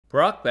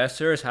Brock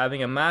Boeser is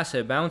having a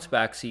massive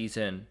bounce-back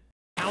season.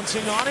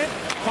 Bouncing on it,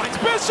 finds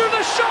Boeser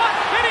the shot,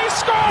 and he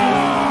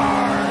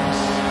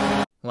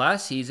scores!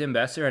 Last season,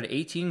 Boeser had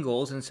 18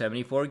 goals in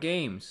 74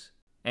 games.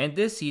 And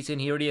this season,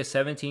 he already has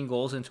 17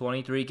 goals in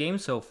 23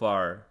 games so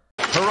far.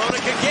 Hronek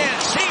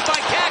again, saved by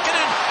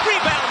Kakinen,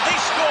 rebound, they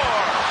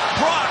score!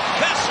 Brock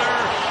Boeser,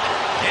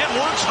 and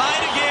works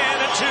Hyde again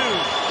at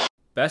 2.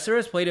 Boeser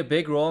has played a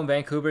big role in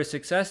Vancouver's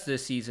success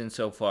this season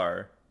so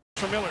far.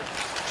 For Miller,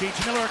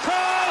 J.T. Miller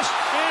across,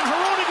 and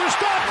Hronek will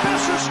stop,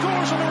 Boeser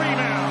scores on the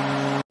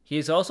rebound! He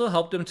has also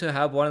helped him to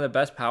have one of the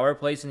best power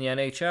plays in the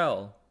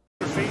NHL.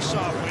 Face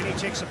off, when he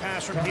takes a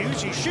pass from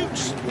Hughes, he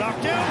shoots,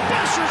 knocked down,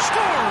 Boeser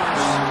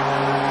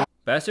scores!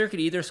 Boeser could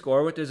either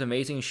score with his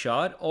amazing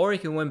shot, or he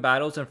can win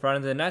battles in front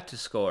of the net to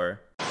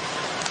score.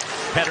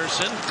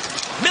 Pettersson,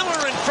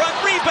 Miller in front,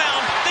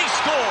 rebound, they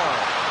score!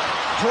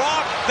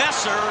 Brock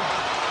Boeser,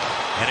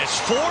 and it's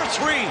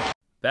 4-3.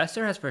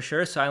 Boeser has for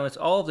sure silenced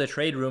all of the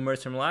trade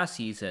rumors from last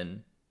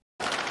season.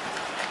 10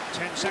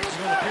 seconds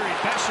in the period,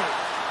 Boeser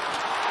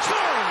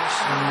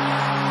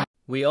scores!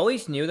 We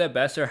always knew that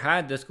Boeser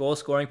had this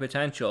goal-scoring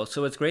potential,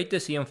 so it's great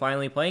to see him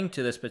finally playing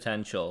to this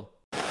potential.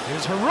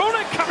 Here's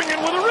Hronek coming in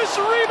with a wrist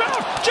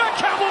rebound! Jack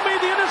Campbell made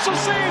the initial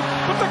save,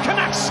 but the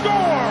Canucks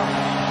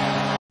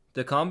score!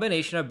 The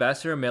combination of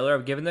Boeser and Miller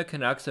have given the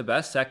Canucks the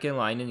best second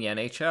line in the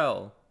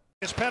NHL.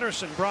 It's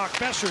Pettersson, Brock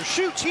Boeser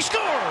shoots, he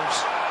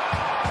scores!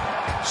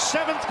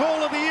 7th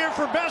goal of the year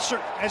for Boeser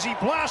as he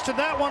blasted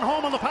that one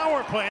home on the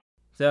power play.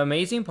 The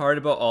amazing part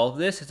about all of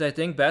this is I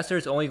think Boeser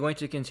is only going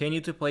to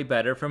continue to play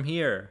better from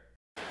here.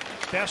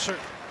 Boeser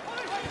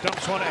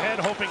dumps one ahead,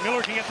 hoping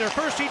Miller can get there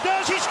first. He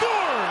does, he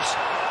scores!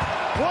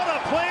 What a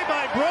play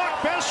by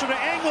Brock Boeser to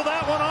angle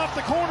that one off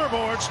the corner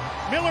boards.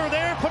 Miller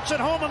there puts it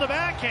home on the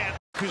backhand.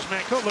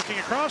 Kuzmenko looking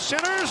across,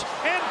 centers,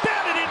 and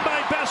batted in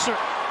by Boeser.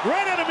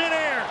 Right out of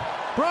midair.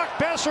 Brock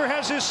Boeser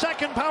has his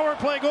 2nd power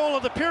play goal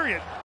of the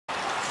period.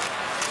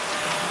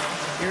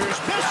 Here's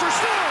Boeser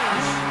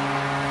scores!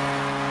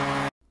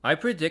 I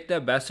predict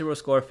that Boeser will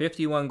score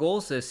 51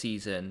 goals this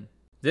season.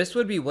 This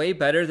would be way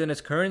better than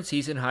his current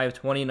season high of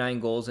 29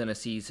 goals in a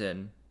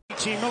season.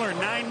 T. Miller,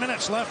 9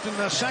 minutes left in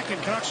the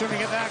second. Canucks are going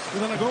to get back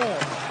within a goal.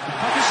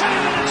 Puck is sent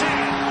into the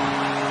team.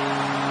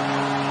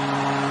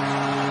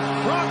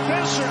 Brock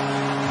Boeser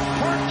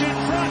parked in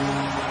front.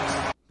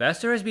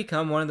 Boeser has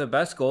become one of the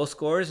best goal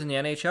scorers in the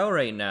NHL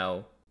right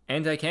now.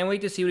 And I can't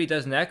wait to see what he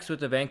does next with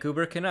the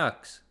Vancouver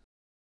Canucks.